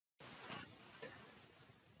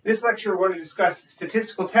In this lecture, we're going to discuss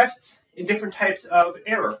statistical tests and different types of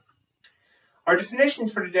error. Our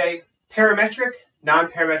definitions for today: parametric,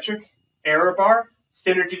 non-parametric, error bar,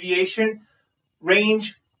 standard deviation,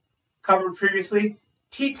 range, covered previously,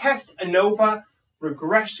 t-test, ANOVA,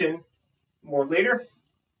 regression, more later,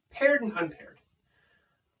 paired and unpaired.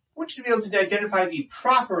 I want you to be able to identify the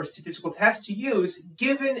proper statistical test to use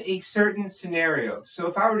given a certain scenario. So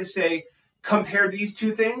if I were to say, compare these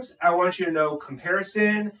two things, I want you to know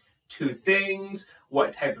comparison, two things,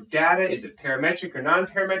 what type of data, is it parametric or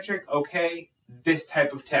non-parametric? Okay, this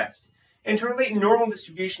type of test. And to relate normal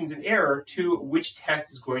distributions and error to which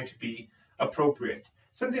test is going to be appropriate.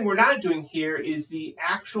 Something we're not doing here is the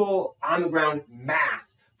actual on-the-ground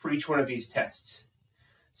math for each one of these tests.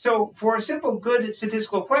 So for a simple, good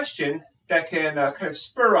statistical question that can kind of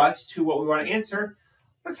spur us to what we want to answer,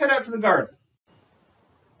 let's head out to the garden.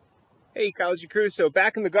 Hey, Ecology crew, so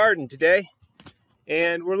back in the garden today,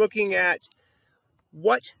 and we're looking at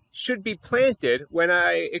what should be planted when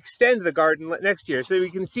I extend the garden next year. So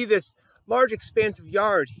we can see this large expansive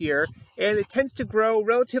yard here, and it tends to grow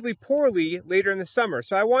relatively poorly later in the summer.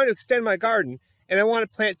 So I want to extend my garden, and I want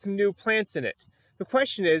to plant some new plants in it. The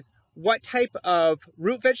question is, what type of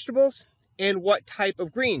root vegetables and what type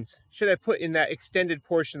of greens should I put in that extended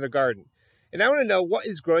portion of the garden? And I want to know what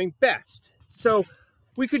is growing best. So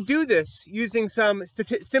we could do this using some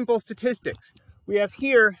simple statistics. We have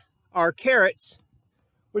here our carrots,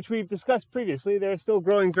 which we've discussed previously. They're still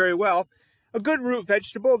growing very well. A good root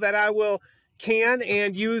vegetable that I will can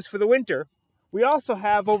and use for the winter. We also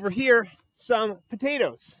have over here some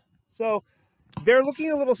potatoes. So they're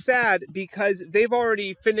looking a little sad because they've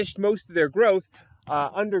already finished most of their growth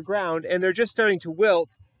underground, and they're just starting to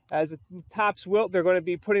wilt. As the tops wilt, they're going to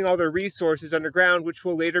be putting all their resources underground, which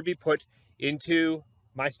will later be put into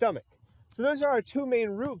my stomach. So those are our two main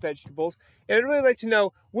root vegetables, and I'd really like to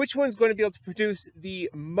know which one's going to be able to produce the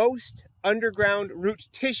most underground root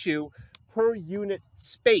tissue per unit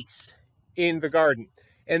space in the garden.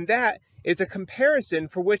 And that is a comparison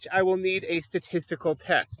for which I will need a statistical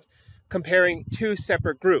test, comparing two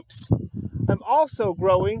separate groups. I'm also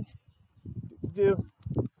growing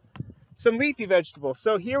some leafy vegetables.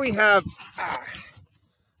 So here we have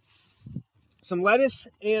some lettuce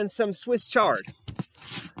and some Swiss chard.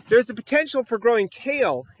 There's a potential for growing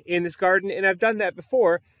kale in this garden, and I've done that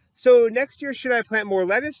before. So next year, should I plant more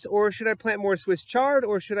lettuce, or should I plant more Swiss chard,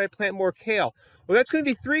 or should I plant more kale? Well, that's going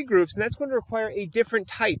to be three groups, and that's going to require a different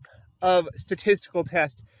type of statistical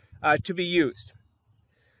test to be used.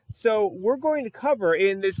 So we're going to cover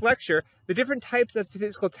in this lecture the different types of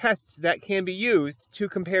statistical tests that can be used to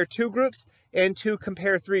compare two groups and to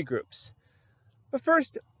compare three groups. But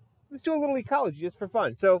first, let's do a little ecology just for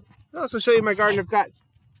fun. So I'll also show you my garden. I've got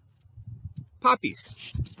poppies.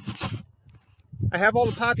 I have all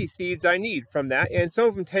the poppy seeds I need from that, and some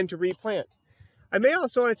of them tend to replant. I may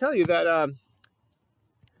also want to tell you that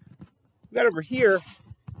we've got over here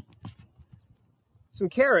some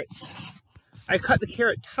carrots. I cut the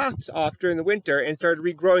carrot tops off during the winter and started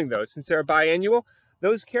regrowing those. Since they're biannual,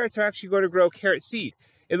 those carrots are actually going to grow carrot seed.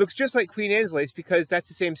 It looks just like Queen Anne's lace because that's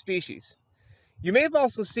the same species. You may have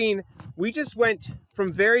also seen we just went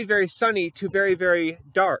from very, very sunny to very, very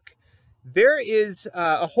dark. There is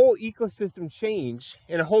a whole ecosystem change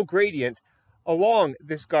and a whole gradient along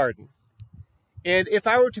this garden. And if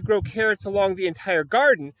I were to grow carrots along the entire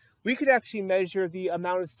garden, we could actually measure the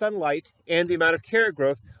amount of sunlight and the amount of carrot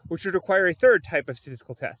growth, which would require a third type of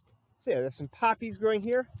statistical test. So yeah, there's some poppies growing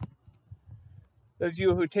here. Those of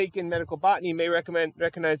you who take in medical botany may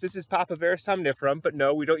recognize this is Papaver somniferum, but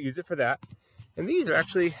no, we don't use it for that. And these are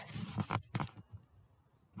actually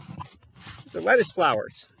lettuce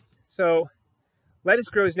flowers. So lettuce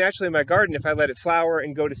grows naturally in my garden if I let it flower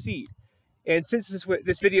and go to seed. And since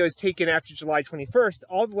this video is taken after July 21st,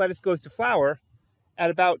 all the lettuce goes to flower at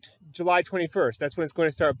about July 21st. That's when it's going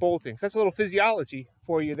to start bolting. So that's a little physiology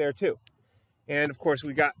for you there too. And of course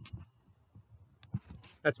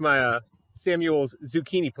that's my Samuel's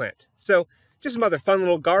zucchini plant. So just some other fun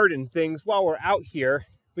little garden things while we're out here.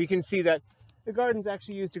 We can see that the garden's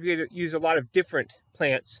actually used to use a lot of different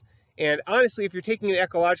plants. And honestly, if you're taking an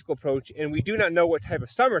ecological approach and we do not know what type of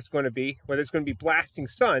summer it's going to be, whether it's going to be blasting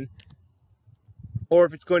sun or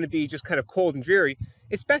if it's going to be just kind of cold and dreary,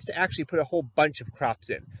 it's best to actually put a whole bunch of crops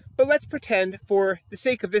in. But let's pretend, for the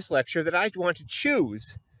sake of this lecture, that I want to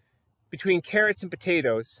choose between carrots and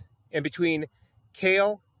potatoes and between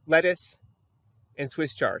kale, lettuce, and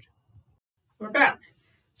Swiss chard. We're back.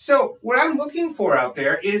 So what I'm looking for out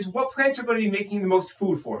there is what plants are going to be making the most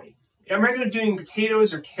food for me. Am I going to be doing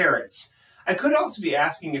potatoes or carrots? I could also be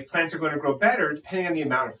asking if plants are going to grow better depending on the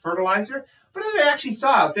amount of fertilizer, but what I actually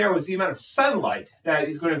saw out there was the amount of sunlight that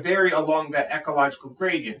is going to vary along that ecological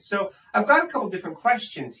gradient. So I've got a couple different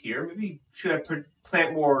questions here. Maybe should I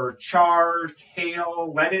plant more chard,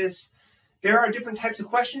 kale, lettuce? There are different types of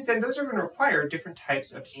questions, and those are going to require different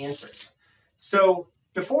types of answers. So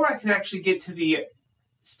before I can actually get to the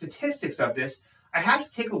statistics of this, I have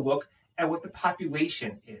to take a look at what the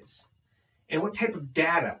population is and what type of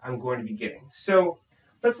data I'm going to be getting. So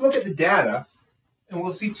let's look at the data, and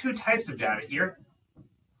we'll see two types of data here.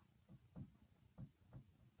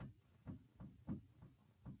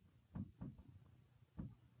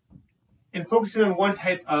 And focusing on one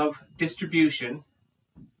type of distribution.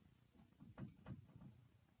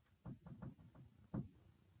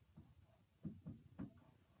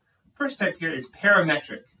 First type here is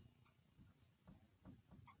parametric.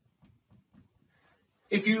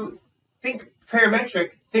 If you think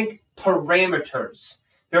parametric, think parameters.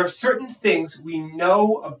 There are certain things we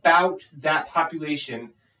know about that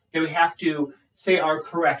population that we have to say are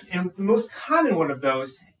correct. And the most common one of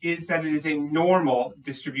those is that it is a normal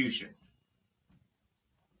distribution.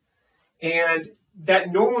 And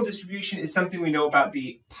that normal distribution is something we know about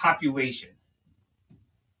the population.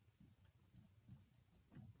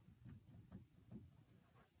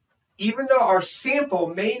 Even though our sample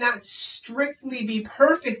may not strictly be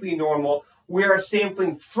perfectly normal, we are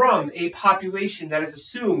sampling from a population that is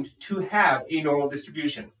assumed to have a normal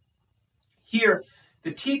distribution. Here,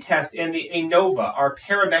 the t-test and the ANOVA are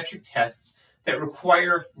parametric tests that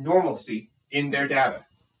require normalcy in their data.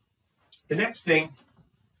 The next thing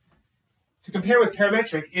to compare with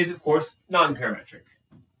parametric is, of course, non-parametric.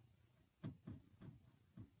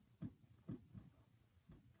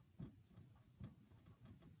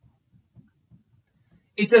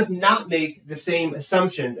 It does not make the same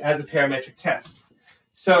assumptions as a parametric test.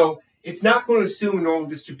 So it's not going to assume a normal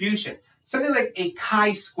distribution. Something like a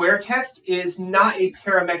chi-square test is not a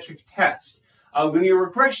parametric test. A linear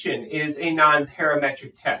regression is a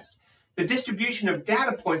non-parametric test. The distribution of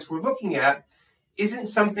data points we're looking at isn't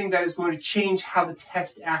something that is going to change how the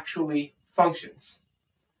test actually functions.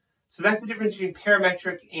 So that's the difference between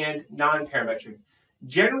parametric and non-parametric.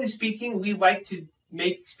 Generally speaking, we like to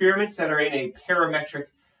make experiments that are in a parametric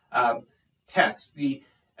test. The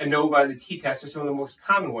ANOVA and the t-test are some of the most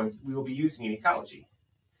common ones we will be using in ecology.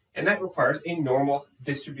 And that requires a normal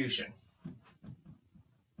distribution.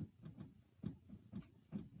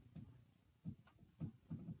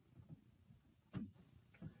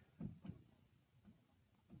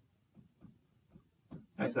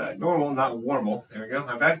 That's normal, not warmal. There we go,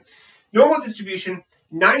 my bad. Normal distribution,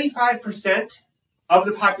 95% of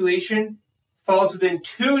the population falls within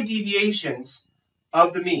 2 deviations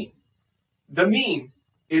of the mean. The mean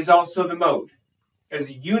is also the mode. There's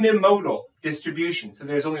a unimodal distribution. So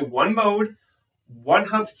there's only one mode, one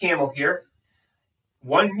humped camel here,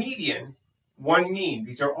 one median, one mean.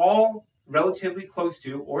 These are all relatively close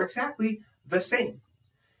to or exactly the same.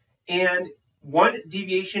 And one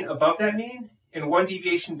deviation above that mean and one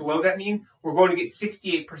deviation below that mean, we're going to get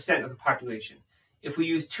 68% of the population. If we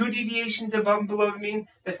use 2 deviations above and below the mean,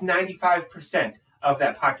 that's 95% of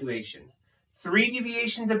that population. 3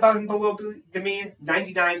 deviations above and below the mean,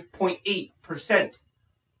 99.8%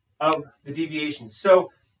 of the deviations.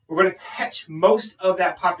 So we're going to catch most of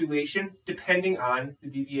that population depending on the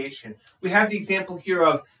deviation. We have the example here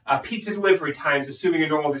of pizza delivery times, assuming a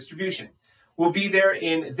normal distribution. We'll be there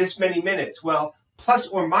in this many minutes. Well, plus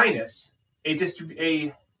or minus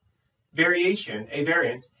a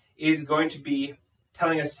variance, is going to be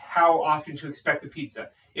telling us how often to expect the pizza.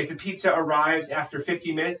 If the pizza arrives after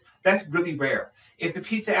 50 minutes, that's really rare. If the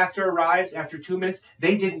pizza arrives after 2 minutes,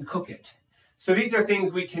 they didn't cook it. So these are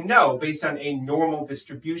things we can know based on a normal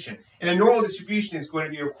distribution. And a normal distribution is going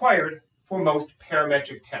to be required for most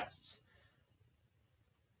parametric tests.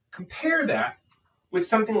 Compare that with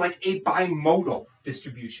something like a bimodal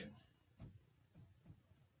distribution.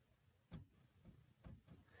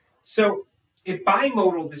 So a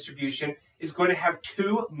bimodal distribution is going to have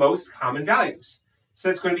 2 most common values. So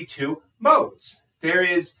it's going to be 2 modes. There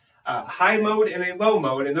is a high mode and a low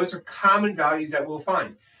mode, and those are common values that we'll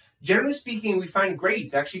find. Generally speaking, we find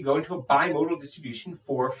grades actually go into a bimodal distribution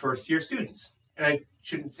for first-year students. And I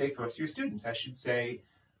shouldn't say first-year students. I should say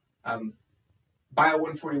Bio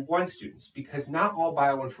 141 students, because not all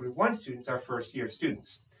Bio 141 students are first-year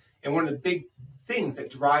students. And one of the big things that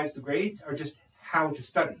drives the grades are just how to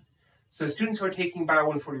study. So students who are taking Bio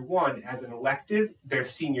 141 as an elective their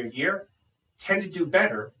senior year tend to do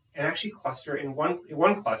better and actually cluster in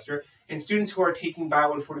one cluster. And students who are taking Bio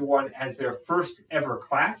 141 as their first ever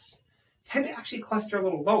class tend to actually cluster a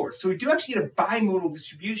little lower. So we do actually get a bimodal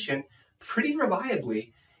distribution pretty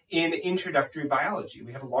reliably in introductory biology.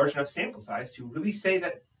 We have a large enough sample size to really say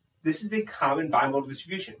that this is a common bimodal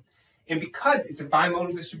distribution. And because it's a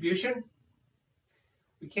bimodal distribution,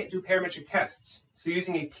 we can't do parametric tests. So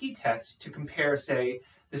using a t-test to compare, say,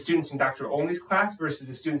 the students in Dr. Only's class versus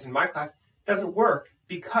the students in my class doesn't work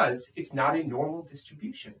because it's not a normal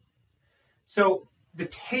distribution. So the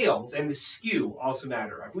tails and the skew also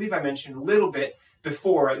matter. I believe I mentioned a little bit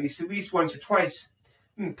before, at least once or twice,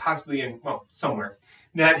 possibly in, well, somewhere,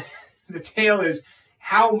 that the tail is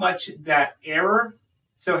how much that error,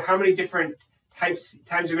 so how many different times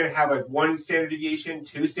you're going to have like 1 standard deviation,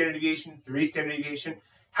 2 standard deviation, 3 standard deviation,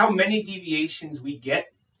 how many deviations we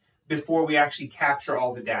get before we actually capture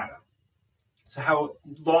all the data. So how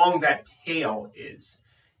long that tail is.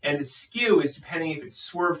 And the skew is depending if it's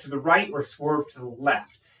swerved to the right or swerved to the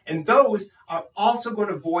left. And those are also going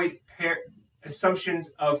to void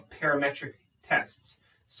assumptions of parametric tests.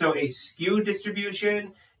 So a skew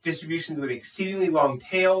distribution, distributions with exceedingly long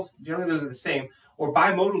tails, generally those are the same, or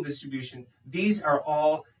bimodal distributions, these are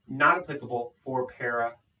all not applicable for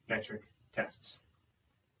parametric tests.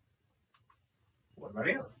 What about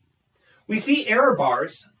error? We see error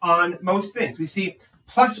bars on most things. We see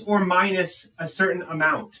plus or minus a certain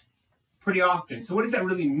amount pretty often. So what does that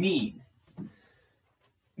really mean?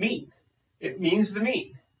 Mean. It means the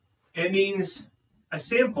mean. It means a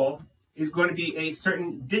sample is going to be a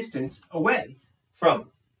certain distance away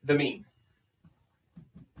from the mean.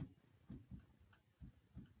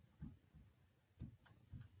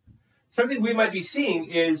 Something we might be seeing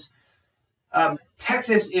is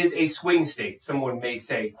Texas is a swing state, someone may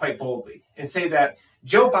say quite boldly, and say that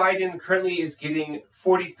Joe Biden currently is getting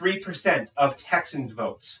 43% of Texans'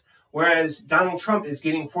 votes, whereas Donald Trump is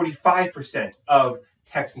getting 45% of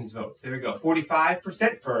Texans' votes. There we go,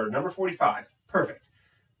 45% for number 45. Perfect.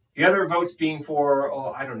 The other votes being for,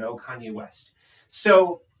 oh, I don't know, Kanye West.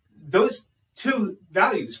 So those two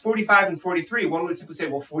values, 45 and 43, one would simply say,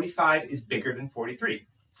 well, 45 is bigger than 43.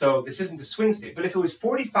 So this isn't a swing state. But if it was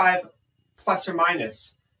 45 plus or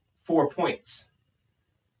minus 4 points,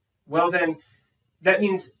 well then that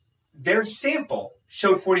means their sample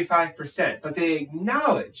showed 45%, but they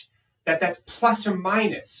acknowledge that that's plus or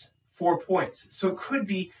minus 4 points. So it could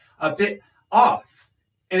be a bit off.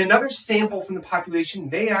 And another sample from the population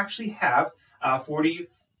may actually have 49%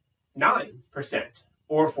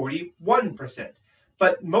 or 41%.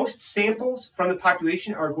 But most samples from the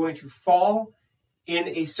population are going to fall in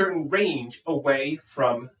a certain range away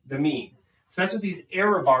from the mean. So that's what these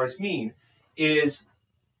error bars mean, is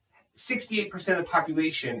 68% of the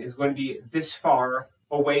population is going to be this far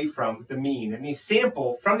away from the mean. And the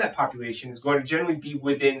sample from that population is going to generally be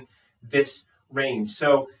within this range.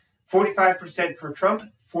 So 45% for Trump,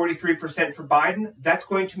 43% for Biden, that's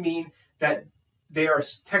going to mean that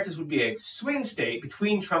Texas would be a swing state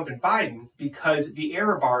between Trump and Biden because the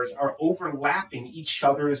error bars are overlapping each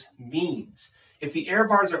other's means. If the error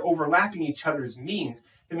bars are overlapping each other's means,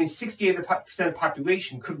 that means 68% of the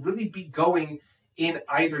population could really be going in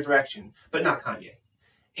either direction, but not Kanye.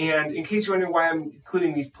 And in case you're wondering why I'm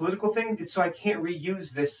including these political things, it's so I can't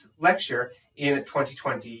reuse this lecture in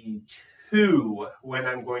 2022 when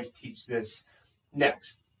I'm going to teach this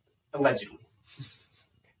next, allegedly.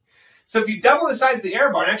 So if you double the size of the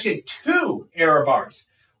error bar and actually had 2 error bars,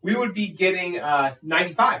 we would be getting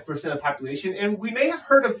 95% of the population. And we may have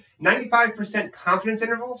heard of 95% confidence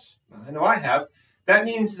intervals. I know I have. That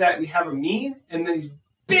means that we have a mean and these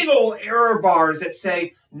big old error bars that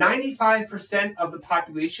say 95% of the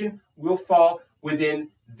population will fall within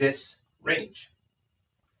this range.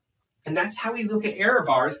 And that's how we look at error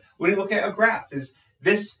bars when we look at a graph. Is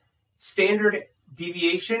this standard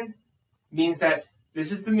deviation means that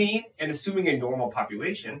this is the mean, and assuming a normal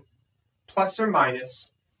population, plus or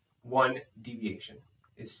minus 1 deviation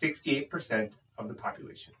is 68% of the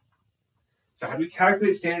population. So how do we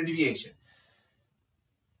calculate standard deviation?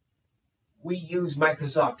 We use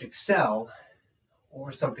Microsoft Excel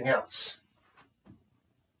or something else.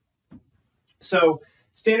 So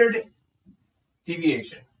standard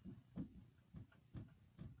deviation.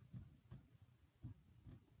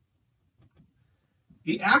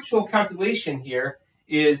 The actual calculation here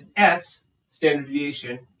is S, standard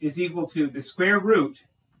deviation, is equal to the square root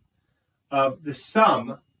of the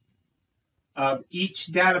sum of each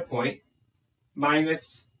data point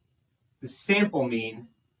minus the sample mean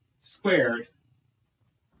squared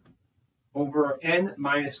over n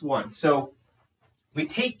minus 1. So we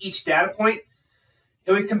take each data point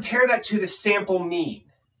and we compare that to the sample mean.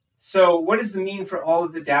 So what is the mean for all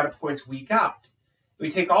of the data points we got? We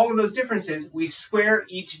take all of those differences, we square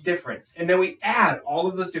each difference, and then we add all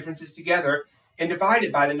of those differences together and divide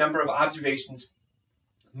it by the number of observations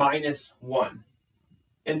minus 1.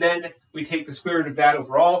 And then we take the square root of that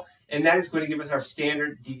overall, and that is going to give us our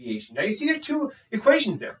standard deviation. Now you see there are two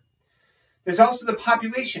equations there. There's also the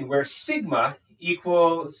population where sigma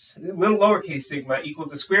equals, little lowercase sigma equals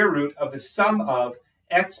the square root of the sum of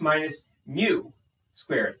x minus mu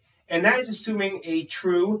squared. And that is assuming a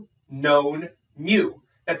true known mu,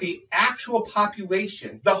 that the actual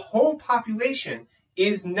population, the whole population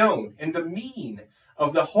is known, and the mean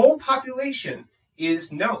of the whole population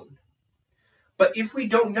is known. But if we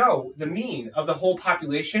don't know the mean of the whole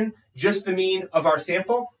population, just the mean of our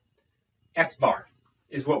sample, x bar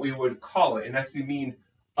is what we would call it, and that's the mean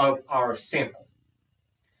of our sample.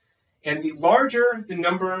 And the larger the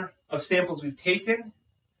number of samples we've taken,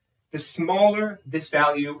 the smaller this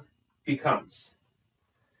value becomes.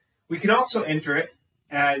 We can also enter it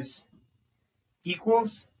as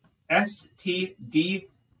equals STDEV,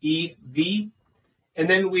 and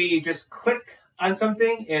then we just click on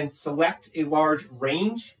something and select a large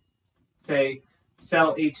range, say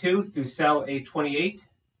cell A2 through cell A28.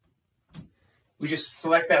 We just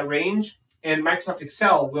select that range, and Microsoft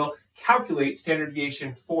Excel will calculate standard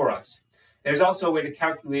deviation for us. There's also a way to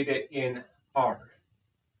calculate it in R.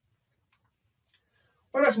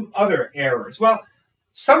 What about some other errors? Well,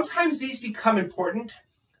 sometimes these become important,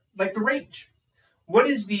 like the range. What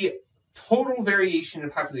is the total variation in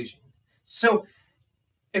population? So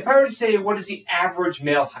if I were to say, what is the average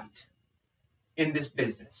male height in this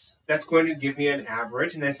business? That's going to give me an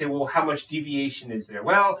average. And I say, well, how much deviation is there?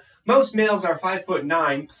 Well, most males are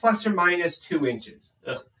 5'9", plus or minus 2 inches.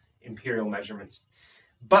 Ugh, imperial measurements.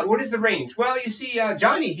 But what is the range? Well, you see,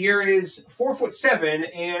 Johnny here is 4'7",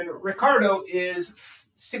 and Ricardo is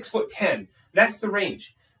 6'10". That's the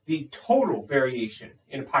range, the total variation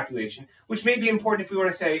in a population, which may be important if we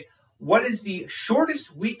want to say, what is the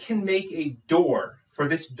shortest we can make a door for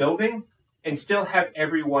this building and still have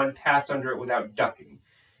everyone pass under it without ducking?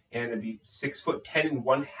 And it'd be 6'10" and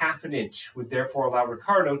 1/2 inch, would therefore allow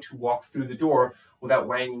Ricardo to walk through the door without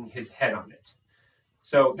wanging his head on it.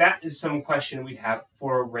 So that is some question we'd have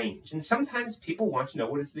for a range. And sometimes people want to know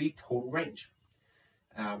what is the total range.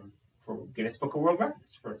 For Guinness Book of World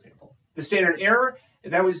Records, for example. The standard error,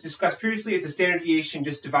 that was discussed previously, it's a standard deviation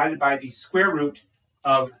just divided by the square root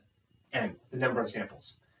of n, the number of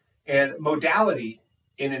samples. And modality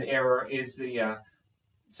in an error is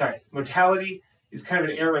modality is kind of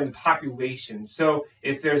an error in the population. So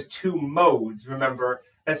if there's two modes, remember,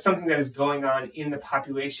 that's something that is going on in the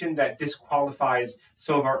population that disqualifies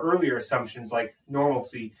some of our earlier assumptions like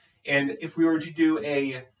normalcy. And if we were to do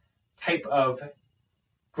a type of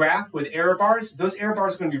graph with error bars, those error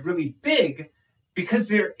bars are going to be really big because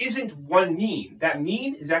there isn't one mean. That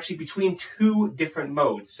mean is actually between two different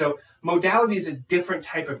modes. So modality is a different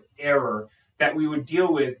type of error that we would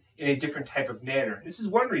deal with in a different type of manner. This is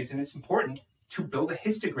one reason it's important to build a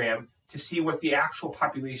histogram to see what the actual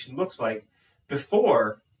population looks like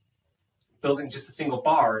before building just a single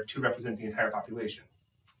bar to represent the entire population.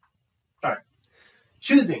 All right.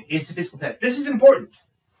 Choosing a statistical test. This is important.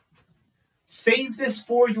 Save this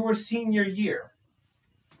for your senior year.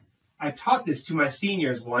 I taught this to my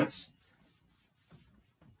seniors once,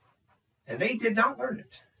 and they did not learn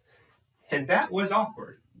it. And that was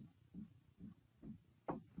awkward.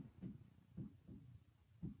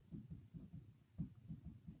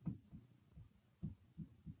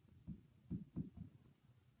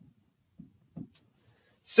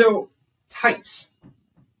 So, types.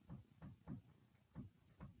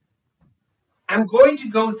 I'm going to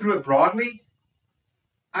go through it broadly.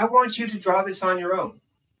 I want you to draw this on your own.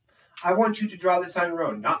 I want you to draw this on your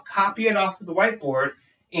own, not copy it off of the whiteboard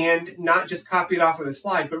and not just copy it off of the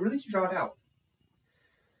slide, but really to draw it out.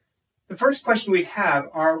 The first question we'd have,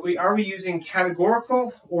 are we using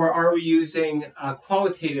categorical or are we using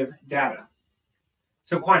qualitative data?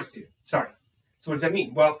 So quantitative, sorry. So what does that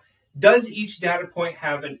mean? Well, does each data point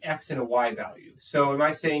have an X and a Y value? So am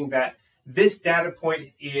I saying that this data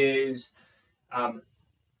point is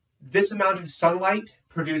this amount of sunlight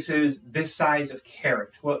produces this size of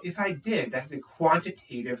carrot? Well, if I did, that's a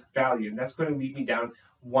quantitative value, and that's going to lead me down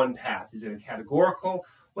one path. Is it a categorical,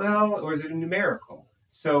 well, or is it a numerical?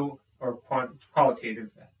 So, or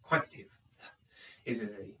quantitative. Is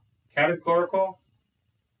it a categorical?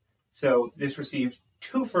 So this received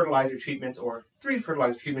 2 fertilizer treatments or 3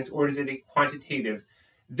 fertilizer treatments, or is it a quantitative,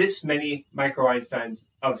 this many micro-Einsteins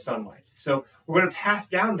of sunlight? So we're going to pass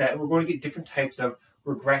down that, and we're going to get different types of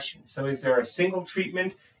regression. So is there a single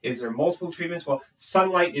treatment? Is there multiple treatments? Well,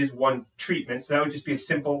 sunlight is one treatment, so that would just be a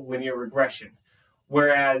simple linear regression.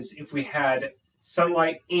 Whereas if we had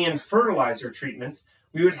sunlight and fertilizer treatments,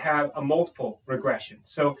 we would have a multiple regression.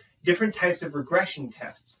 So different types of regression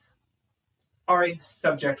tests are a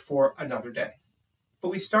subject for another day. But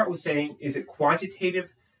we start with saying, is it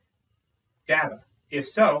quantitative data? If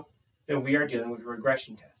so, then we are dealing with a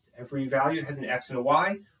regression test. Every value has an x and a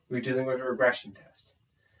y. We're dealing with a regression test.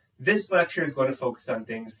 This lecture is going to focus on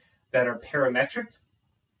things that are parametric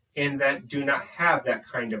and that do not have that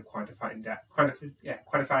kind of quantifiable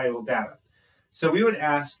data. So we would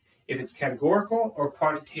ask if it's categorical or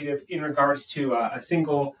quantitative in regards to a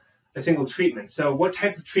single treatment. So what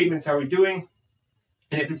type of treatments are we doing?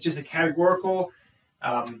 And if it's just a categorical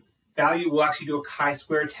value, we'll actually do a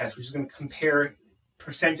chi-square test, which is going to compare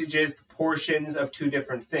percentages, proportions of two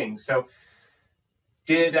different things. So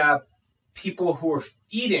did people who are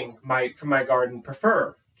eating from my garden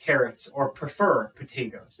prefer carrots or prefer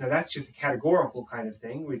potatoes? Now that's just a categorical kind of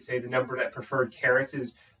thing. We'd say the number that preferred carrots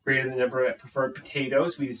is greater than the number that preferred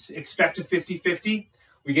potatoes. We expect a 50-50.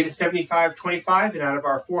 We get a 75-25, and out of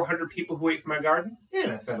our 400 people who ate from my garden,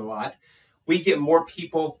 and I fed a lot, we get more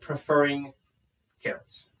people preferring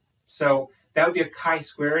carrots. So that would be a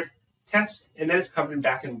chi-squared test, and that is covered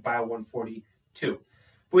back in Bio 142.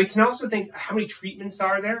 But we can also think, how many treatments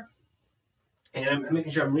are there? And I'm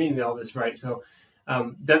making sure I'm reading all this right. So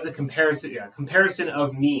does a comparison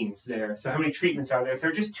of means there. So how many treatments are there? If there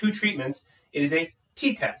are just 2 treatments, it is a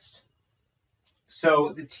t-test.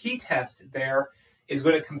 So the t-test there is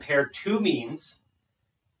going to compare 2 means,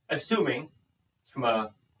 assuming from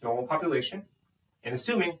a normal population, and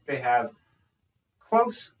assuming they have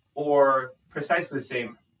close or precisely the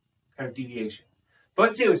same kind of deviation. But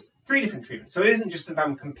let's say it was 3 different treatments. So it isn't just if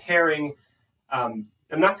I'm comparing, I'm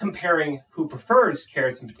not comparing who prefers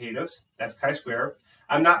carrots and potatoes, that's chi-square.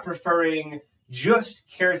 I'm not preferring just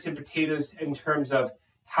carrots and potatoes in terms of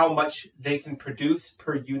how much they can produce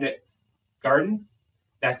per unit garden,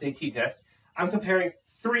 that's a t-test. I'm comparing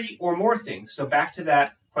 3 or more things. So back to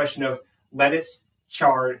that question of lettuce,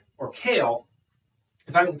 chard, or kale,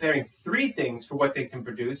 if I'm comparing 3 things for what they can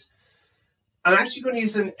produce, I'm actually going to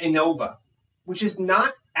use an ANOVA, which is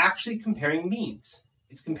not actually comparing means.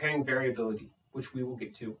 It's comparing variability, which we will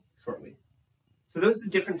get to shortly. So those are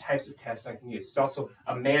the different types of tests I can use. There's also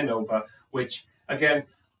a MANOVA, which, again,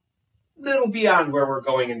 little beyond where we're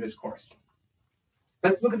going in this course.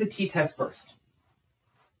 Let's look at the t-test first.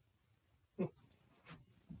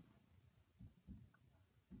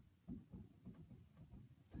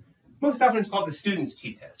 Most often it's called the student's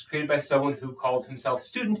t-test, created by someone who called himself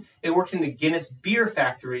student and worked in the Guinness beer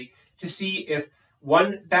factory to see if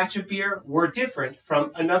one batch of beer were different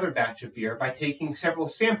from another batch of beer by taking several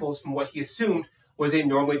samples from what he assumed was a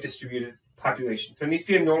normally distributed population. So it needs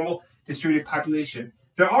to be a normal distributed population.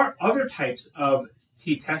 There are other types of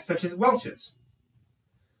t-tests, such as Welch's.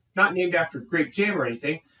 Not named after grape jam or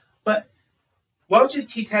anything, but Welch's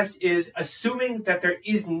t-test is assuming that there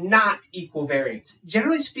is not equal variance.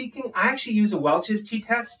 Generally speaking, I actually use a Welch's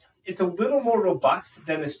t-test. It's a little more robust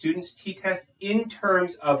than the student's t-test in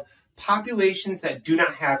terms of populations that do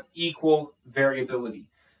not have equal variability.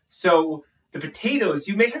 So the potatoes,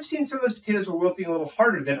 you may have seen some of those potatoes were wilting a little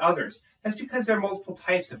harder than others. That's because there are multiple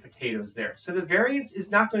types of potatoes there. So the variance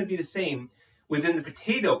is not going to be the same within the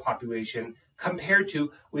potato population compared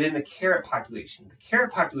to within the carrot population. The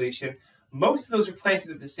carrot population, most of those are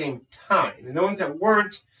planted at the same time. And the ones that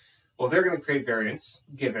weren't, well, they're going to create variance,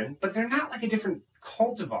 given, but they're not like a different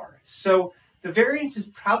cultivar. So the variance is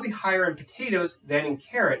probably higher in potatoes than in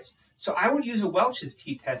carrots. So I would use a Welch's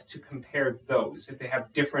t-test to compare those if they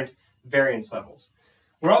have different variance levels.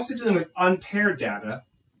 We're also dealing with unpaired data.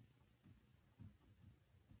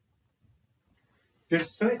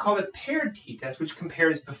 There's something called a paired t-test, which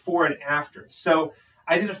compares before and after. So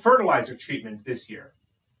I did a fertilizer treatment this year.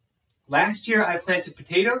 Last year I planted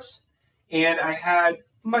potatoes, and I had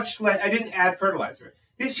much less, I didn't add fertilizer.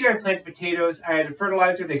 This year I planted potatoes, I added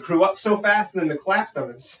fertilizer, they grew up so fast and then they collapsed on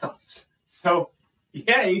themselves. So,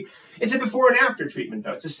 yay. It's a before and after treatment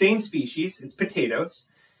though. It's the same species, it's potatoes,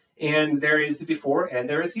 and there is the before and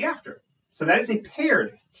there is the after. So that is a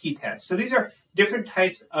paired t-test. So these are different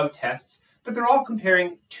types of tests, but they're all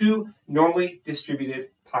comparing 2 normally distributed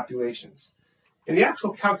populations. And the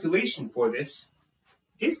actual calculation for this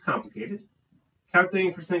is complicated.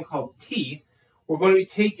 Calculating for something called t, we're going to be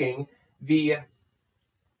taking the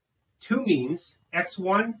 2 means,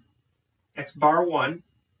 x1, x bar 1,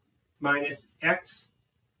 minus x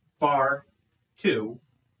bar 2,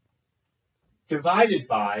 divided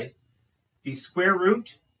by the square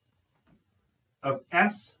root of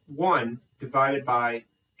S1 divided by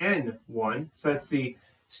N1. So that's the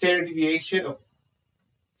standard deviation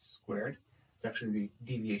squared. it's actually the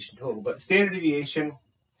deviation total, but standard deviation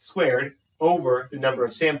squared over the number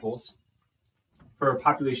of samples for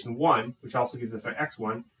population 1, which also gives us our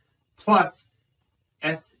x1, plus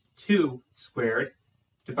S2 squared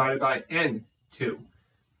divided by N2,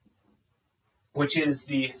 which is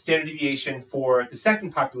the standard deviation for the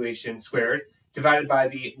second population squared divided by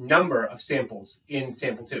the number of samples in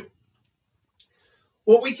sample 2.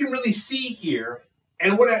 What we can really see here,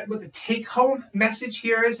 and what the take-home message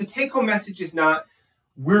here is, the take-home message is not,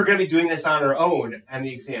 we're going to be doing this on our own on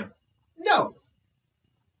the exam. No.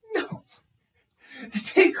 No. The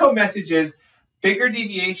take-home message is, bigger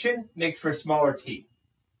deviation makes for a smaller t.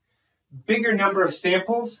 Bigger number of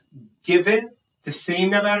samples given the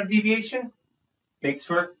same amount of deviation makes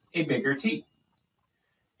for a bigger t.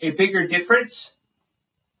 A bigger difference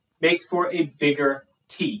makes for a bigger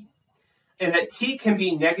t. And that t can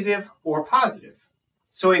be negative or positive.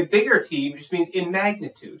 So a bigger t just means in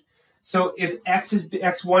magnitude. So if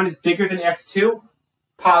x1 is bigger than x2,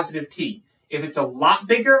 positive t. If it's a lot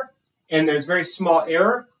bigger and there's very small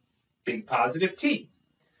error, big positive t.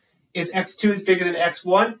 If x2 is bigger than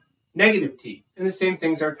x1, negative t. And the same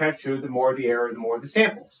things are kind of true. The more the error, the more the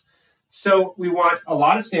samples. So we want a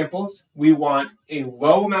lot of samples, we want a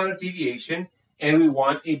low amount of deviation, and we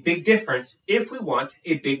want a big difference if we want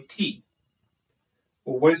a big t.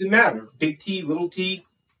 Well, what does it matter? Big T, little t,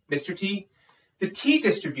 Mr. T? The t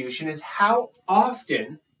distribution is how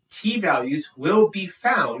often t-values will be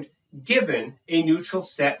found given a neutral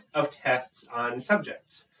set of tests on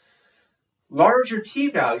subjects. Larger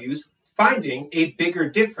t-values, finding a bigger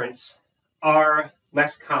difference, are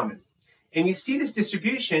less common. And you see this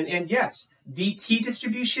distribution, and yes, the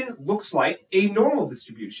t-distribution looks like a normal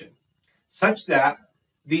distribution, such that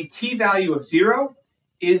the t-value of 0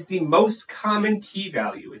 is the most common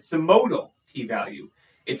t-value. It's the modal t-value.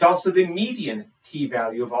 It's also the median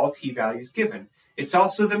t-value of all t-values given. It's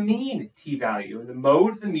also the mean t-value. And the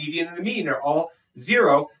mode, the median, and the mean are all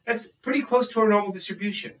 0. That's pretty close to our normal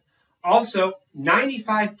distribution. Also,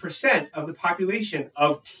 95% of the population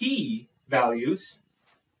of t-values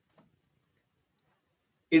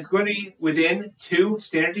is going to be within 2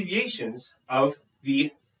 standard deviations of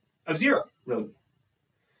 0, really.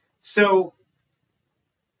 So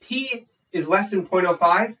p is less than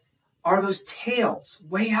 0.05 are those tails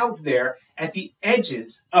way out there at the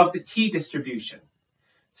edges of the t distribution.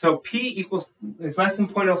 So p is less than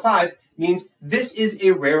 0.05 means this is a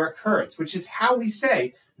rare occurrence, which is how we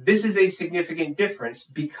say this is a significant difference,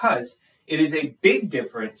 because it is a big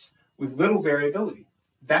difference with little variability.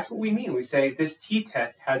 That's what we mean. We say this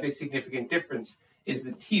t-test has a significant difference, is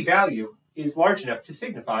the t-value is large enough to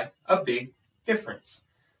signify a big difference.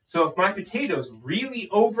 So if my potatoes really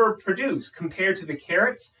overproduce compared to the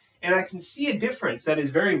carrots, and I can see a difference that is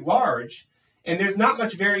very large, and there's not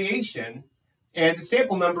much variation, and the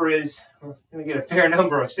sample number is, we're going to get a fair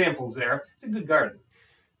number of samples there, it's a good garden,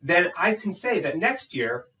 then I can say that next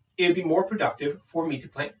year it would be more productive for me to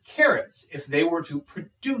plant carrots if they were to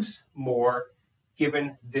produce more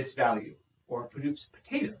given this value, or produce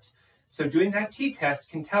potatoes. So doing that t-test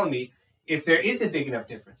can tell me if there is a big enough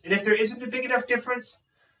difference. And if there isn't a big enough difference,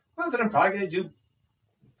 well, then I'm probably going to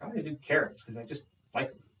do carrots, because I just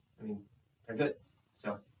like them. I mean, they're good.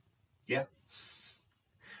 So, yeah.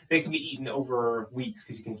 They can be eaten over weeks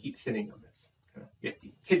because you can keep thinning them. It's kind of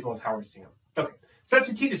nifty. Kids love harvesting them. Okay, so that's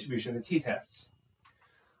the t-distribution, the t-tests.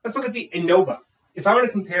 Let's look at the ANOVA. If I want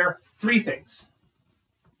to compare 3 things.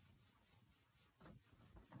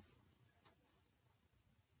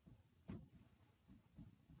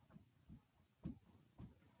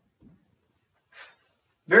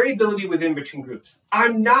 Variability within between groups.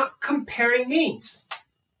 I'm not comparing means.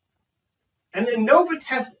 An ANOVA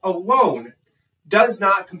test alone does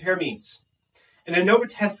not compare means. An ANOVA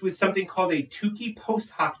test with something called a Tukey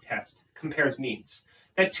post hoc test compares means.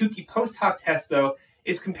 That Tukey post hoc test, though,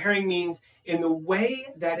 is comparing means in the way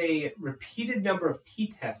that a repeated number of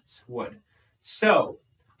t-tests would. So,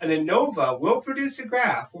 an ANOVA will produce a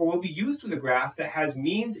graph, or will be used with a graph that has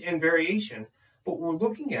means and variation. But what we're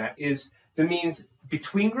looking at is the means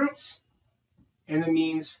between groups and the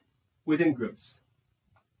means within groups.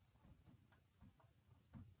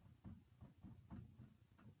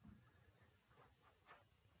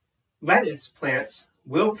 Lettuce plants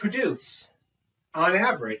will produce, on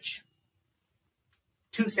average,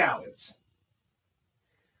 2 salads.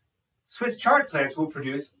 Swiss chard plants will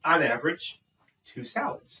produce, on average, 2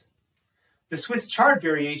 salads. The Swiss chard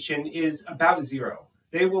variation is about 0.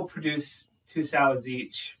 They will produce 2 salads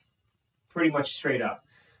each, pretty much straight up.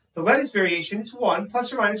 The lettuce variation is 1,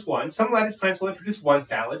 plus or minus 1. Some lettuce plants will only produce 1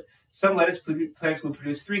 salad. Some lettuce plants will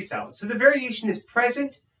produce 3 salads. So the variation is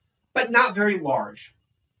present, but not very large.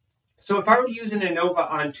 So if I were to use an ANOVA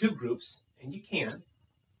on 2 groups, and you can,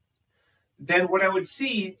 then what I would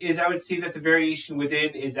see is that the variation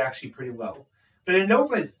within is actually pretty low. But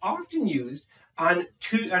ANOVA is often used on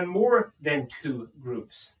more than 2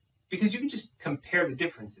 groups because you can just compare the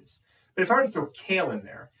differences. But if I were to throw kale in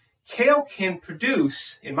there, kale can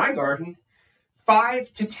produce, in my garden,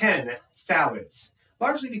 5 to 10 salads,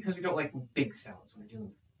 largely because we don't like big salads when we're dealing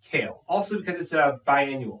with kale. Also because it's a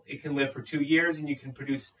biannual. It can live for 2 years and you can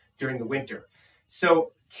produce during the winter.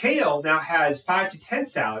 So kale now has 5 to 10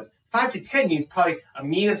 salads. 5 to 10 means probably a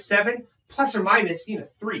mean of 7, plus or minus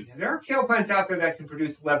 3. And there are kale plants out there that can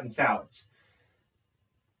produce 11 salads.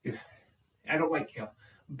 I don't like kale,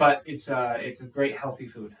 but it's a great healthy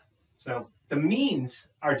food. So the means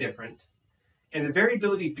are different, and the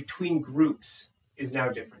variability between groups is now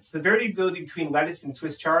different. So the variability between lettuce and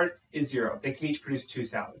Swiss chard is 0. They can each produce 2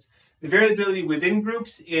 salads. The variability within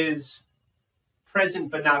groups is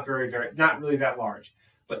present, but not really that large.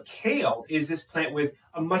 But kale is this plant with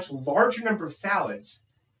a much larger number of salads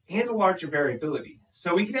and a larger variability.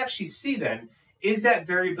 So we can actually see then, is that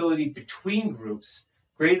variability between groups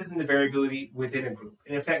greater than the variability within a group?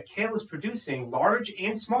 And if that kale is producing large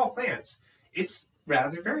and small plants, it's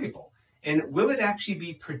rather variable. And will it actually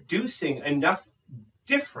be producing enough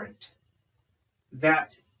different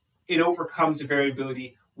that it overcomes the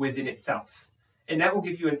variability within itself? And that will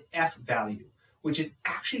give you an F value, which is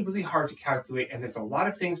actually really hard to calculate, and there's a lot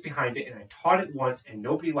of things behind it, and I taught it once and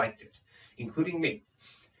nobody liked it, including me.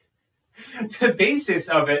 The basis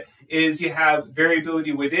of it is you have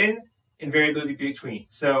variability within and variability between.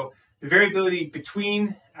 So the variability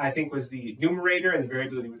between, I think, was the numerator, and the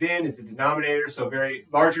variability within is the denominator. So very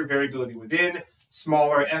larger variability within,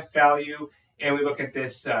 smaller F value, and we look at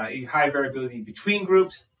this high variability between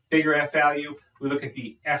groups, bigger F value. We look at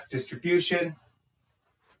the F distribution,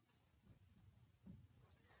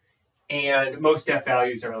 and most F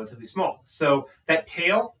values are relatively small. So that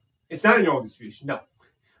tail, it's not a normal distribution, no.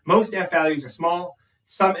 Most F values are small.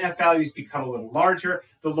 Some F values become a little larger.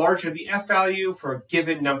 The larger the F value for a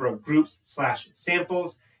given number of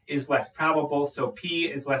groups/samples is less probable. So P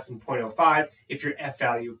is less than 0.05 if your F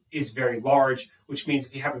value is very large, which means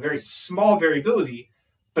if you have a very small variability,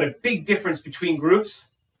 but a big difference between groups,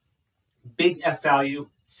 big F value,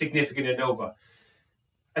 significant ANOVA.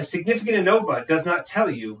 A significant ANOVA does not tell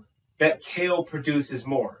you that kale produces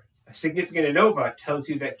more. A significant ANOVA tells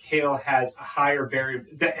you that kale has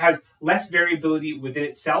has less variability within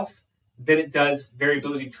itself than it does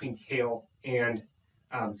variability between kale and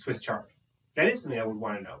Swiss chard. That is something I would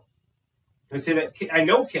want to know. I would say that I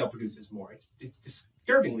know kale produces more. It's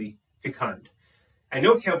disturbingly fecund. I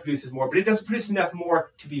know kale produces more, but it doesn't produce enough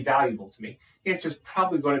more to be valuable to me. The answer is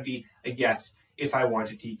probably going to be a yes if I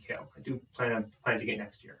wanted to eat kale. I do plan on planting it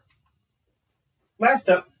next year. Last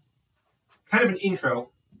up, kind of an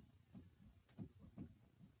intro.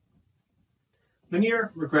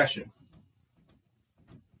 Linear regression.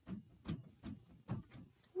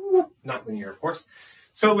 Not linear, of course.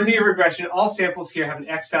 So linear regression, all samples here have an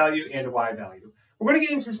X value and a Y value. We're going to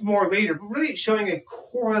get into this more later, but really it's showing a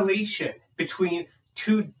correlation between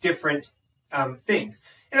 2 different things.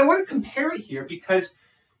 And I want to compare it here because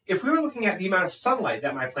if we were looking at the amount of sunlight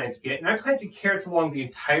that my plants get, and I planted carrots along the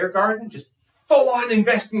entire garden, just full on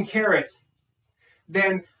invest in carrots,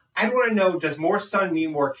 then I want to know, does more sun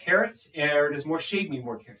mean more carrots, or does more shade mean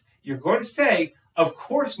more carrots? You're going to say, of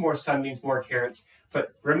course more sun means more carrots,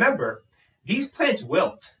 but remember, these plants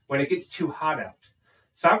wilt when it gets too hot out.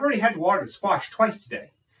 So I've already had to water the squash twice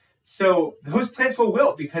today. So those plants will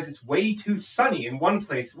wilt because it's way too sunny in one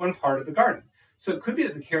part of the garden. So it could be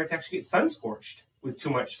that the carrots actually get sun scorched with too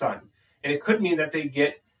much sun. And it could mean that they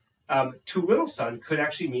get too little sun, could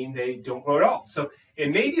actually mean they don't grow at all. So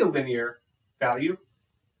it may be a linear value,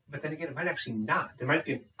 but then again, it might actually not. There might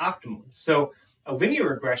be an optimum. So a linear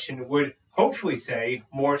regression would hopefully say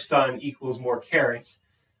more sun equals more carrots.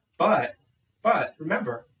 But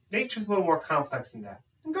remember, nature's a little more complex than that.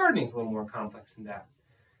 And gardening's a little more complex than that.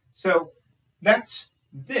 So that's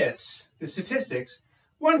the statistics.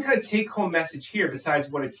 One kind of take-home message here, besides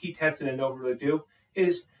what a t-test and an ANOVA really do,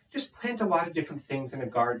 is just plant a lot of different things in a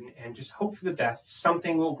garden and just hope for the best.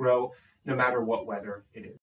 Something will grow no matter what weather it is.